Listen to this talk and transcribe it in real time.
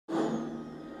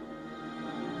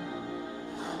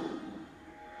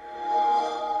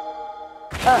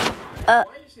Okay.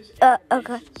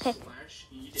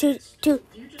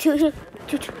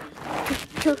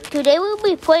 Today we'll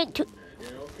be playing.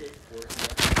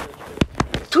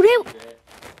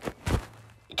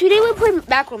 Today we're playing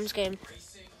Backrooms game.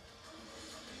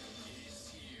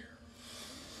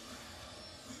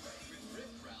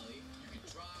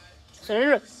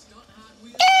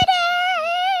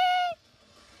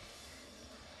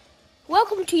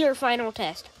 Welcome to your final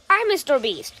test. I'm Mr.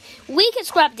 Beast. We can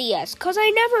scrap the S, cause I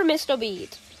never missed a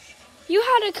beat. You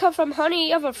had to cut from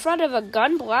honey of a front of a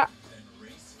gun block.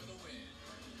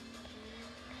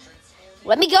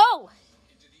 Let me go!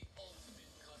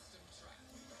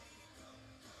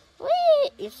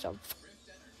 Wait, you're so...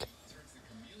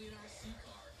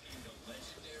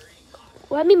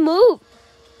 Let me move.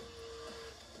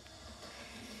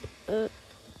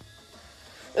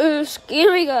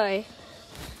 Scary guy.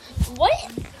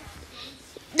 What?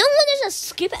 Don't let us just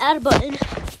skip ad button.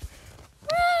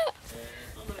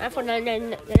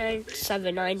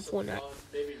 949997949.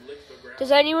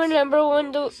 Does anyone remember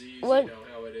when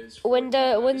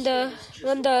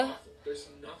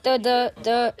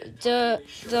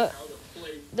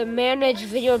the manage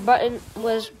video button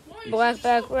was black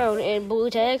background and blue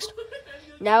text?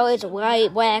 Now it's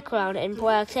white background and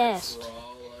black text.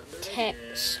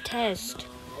 Test.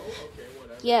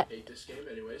 Yeah.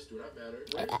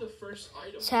 Where's the first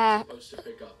item I'm supposed to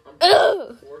pick up? I'm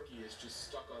Forky is just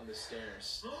stuck on the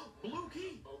stairs. Blue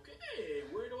key. Okay,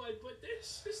 where do I put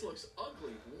this? This looks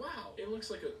ugly. Wow, it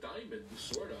looks like a diamond,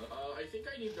 sorta. I think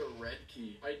I need the red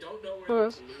key. I don't know where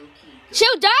the blue key goes.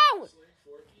 Chill down.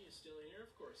 Forky is still here.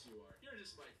 Of course you are. You're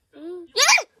just my fellow.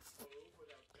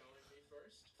 Without telling me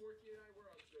first. Forky and I were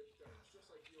on good terms, just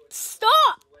like you and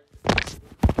Stop.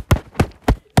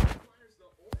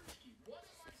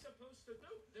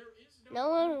 No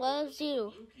one loves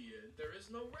you. There is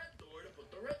no red door to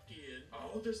put the red key in.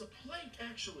 Oh, there's a plank,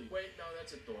 actually. Wait, no,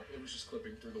 that's a door. It was just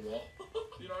clipping through the wall.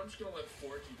 You know, I'm just gonna let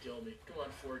Forky kill me. Come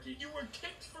on, Forky. You were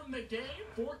kicked from the game?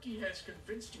 Forky has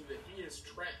convinced you that he is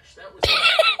trash. That was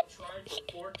trying for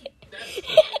Forky. That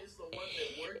is the one that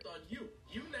worked on you.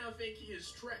 You now think he is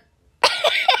trash. I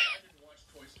didn't watch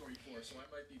Toy Story 4, so I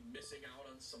might be missing out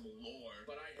on some lore,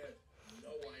 but I have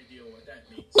no idea what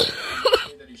that means.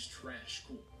 That he's trash.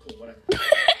 Cool, whatever.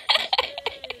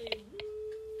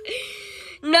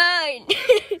 9.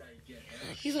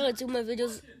 He's gonna do my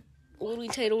videos only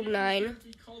titled 9.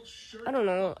 I don't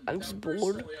know. I'm just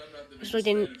bored. So I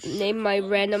can name my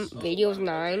random videos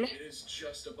 9.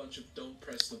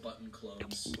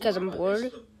 Because I'm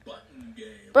bored.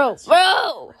 Bro.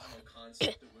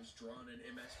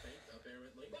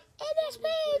 MS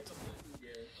Paint.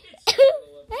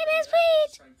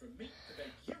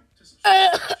 I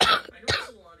noticed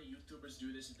a lot of YouTubers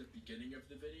do this at the beginning of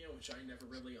the video, which I never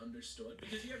really understood.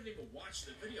 Because you haven't even watched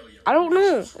the video yet. I don't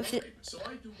know.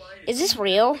 Is this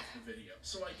real?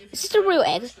 Is this a real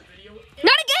egg? Not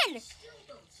again! Still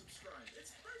don't subscribe.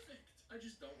 It's perfect. I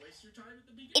just don't waste your time at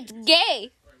the beginning. It's gay.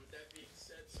 Alright, with that being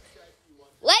said, subscribe if you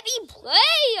want. Let me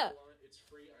play! It's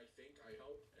free, I think, I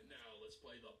hope. And now let's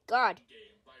play the God.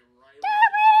 Game by Riley.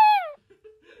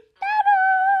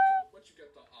 What you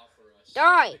got to offer us?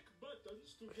 Die.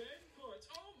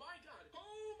 Oh my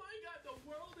god, the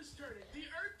world is turning. The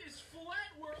earth is flat.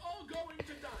 We're all going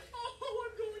to die. Oh,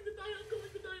 I'm going to die.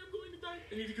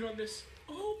 I need to get on this.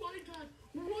 Oh my god.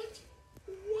 What?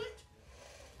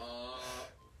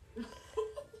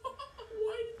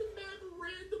 Why did the map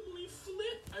randomly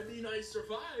flip? I mean, I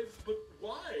survived, but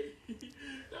why?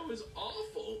 That was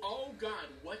awful. Oh god,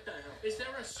 what the hell? Is there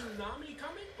a tsunami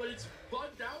coming? But it's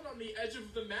bugged out on the edge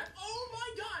of the map? Oh my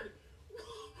god!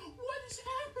 What is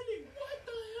happening? What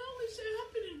the hell is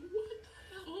happening? What the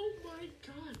hell? Oh my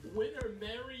god. Winner,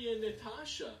 Mary and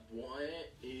Natasha.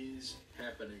 What is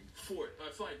happening? Fort.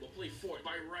 Fine, we'll play Fort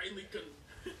by Riley.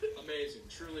 Amazing.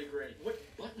 Truly great. What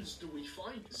buttons do we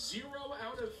find? 0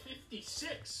 out of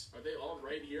 56. Are they all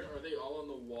right here? Are they all on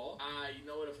the wall? You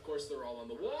know what? Of course they're all on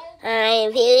the wall.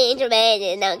 I'm feeling introverted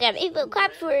and I've got people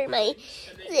clap for my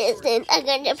assistant. I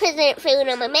got the president food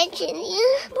on my mention.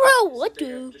 Bro, what They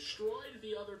do? have destroyed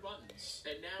the other buttons.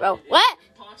 And now Bro, it is what?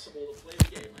 impossible to play the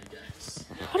game, I guess.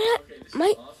 Yeah, What the- okay, this my-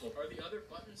 is awful. Are the other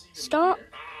buttons even Stop. here?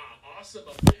 Awesome. A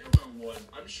Pharaoh one.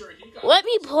 I'm sure he got Let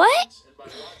me play? lots, and by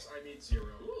lots, I mean 0.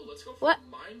 Ooh, let's go for What?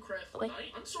 Minecraft Wait,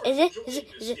 Night. I'm sort is of it- enjoying is it-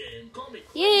 this is it- game. Call me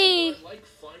crazy, Yay. but I like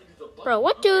find the button. Bro,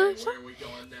 what Okay, the- where are we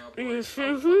going now, boys? Oh,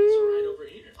 buttons are right over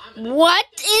here. I'm in What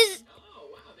is... Oh,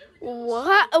 wow, there we go.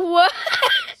 What? I like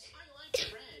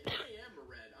red. I am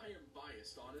red. I am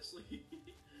biased, honestly.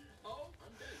 Oh,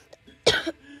 I'm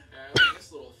dead.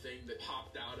 This little thing that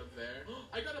popped out of there.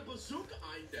 I got a bazooka.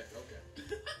 I'm dead. Okay.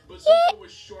 Bazooka was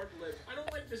was short-lived. I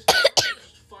don't like this guy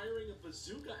just firing a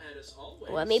bazooka at us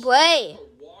always. Let me play.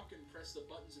 Walk and press the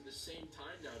buttons at the same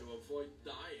time now to avoid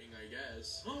dying, I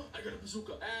guess. I got a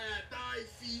bazooka. Die,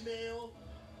 female.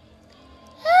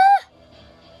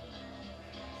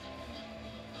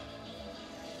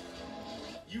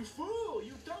 You fool!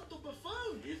 You total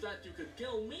buffoon! You thought you could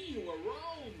kill me, you were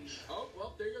wrong! Oh,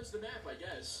 well, there goes the map, I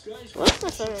guess. Guys, What's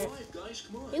the thing? guys,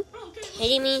 come on. You Okay,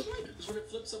 kidding me? because when it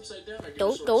flips upside down, I can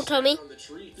Don't sort of tell me. stand on the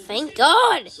tree. Thank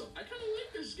God. So, I kind of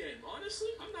like this game, honestly.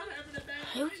 I'm not having a bad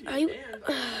time. Are you- And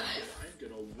I'm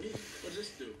gonna win. What does this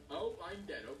do? Oh, I'm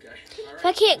dead, okay. All If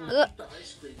I can't go, Eat the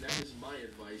ice cream, that is my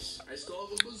advice. I still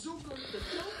have a bazooka to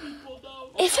kill people,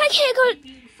 though. if I can't go,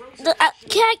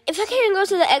 if I can't go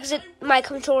to the exit, my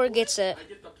controller gets it. I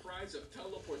get the prize of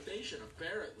teleportation,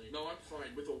 apparently. No, I'm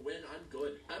fine. With a win, I'm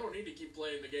good. I don't need to keep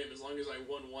playing the game as long as I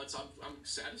won once. I'm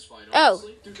satisfied,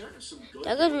 honestly. Dude, there are some good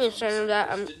That gives me a games on sense this. that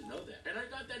I I'm. didn't know that. And I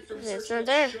got that from It's searching not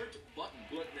there. shirt button.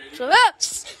 Look, maybe. So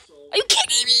that's. Are you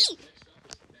kidding me? Next up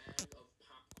is bag of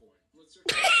popcorn. Let's search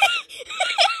popcorn.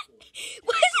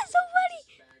 Why is it so funny,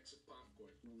 Bags of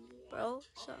popcorn. bro?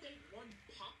 So, Update 1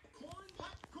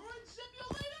 popcorn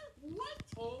simulator? What?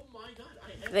 Oh my god, I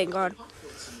have Thank God.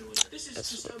 popcorn simulator. This is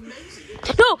just amazing.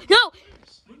 no, no,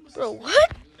 When was bro, this what?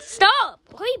 game made? Stop!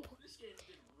 Wait, This game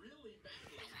did really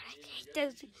badly.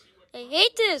 I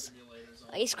hate this.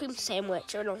 Ice cream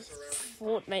sandwich or no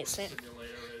Fortnite sandwich.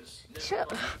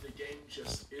 Shut up.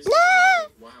 No!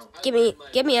 Get me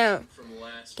out.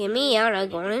 Get me out. I'm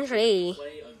going to see.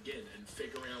 Play again and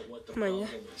figure out what the Come on,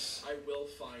 problem is. I will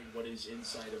find what is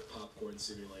inside of Popcorn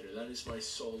Simulator. That is my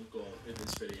sole goal in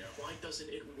this video. Why doesn't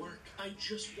it work? I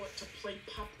just want to play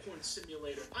Popcorn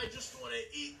Simulator. I just want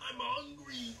to eat. I'm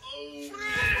hungry. Oh.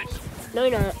 No,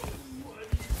 you're not.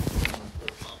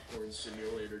 The Popcorn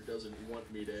Simulator doesn't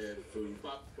want me to have food.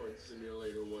 Popcorn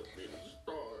Simulator wants me to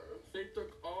starve. They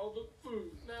took all the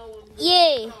food. Now I'm gonna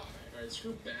Yay. die. Alright,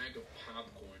 screw bag of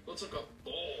popcorn. Let's look up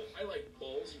bowl. I like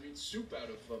bowls. You eat soup out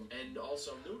of them. And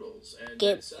also noodles. And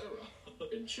etc.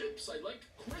 And chips. I like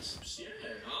crisps. Yeah.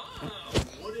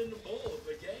 Wooden bowl of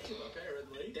the game,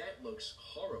 apparently. That looks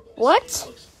horrible. What? This game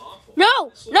looks awful.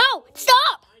 No, no,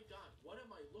 stop! My god, what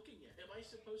am I looking at? Am I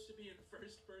supposed to be in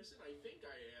first person? I think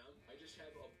I am. I just have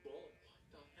a bowl.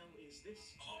 What the hell is this?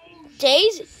 Oh,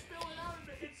 Daisy. spill it out of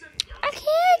it. It's a I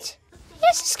can't.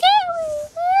 It's scary.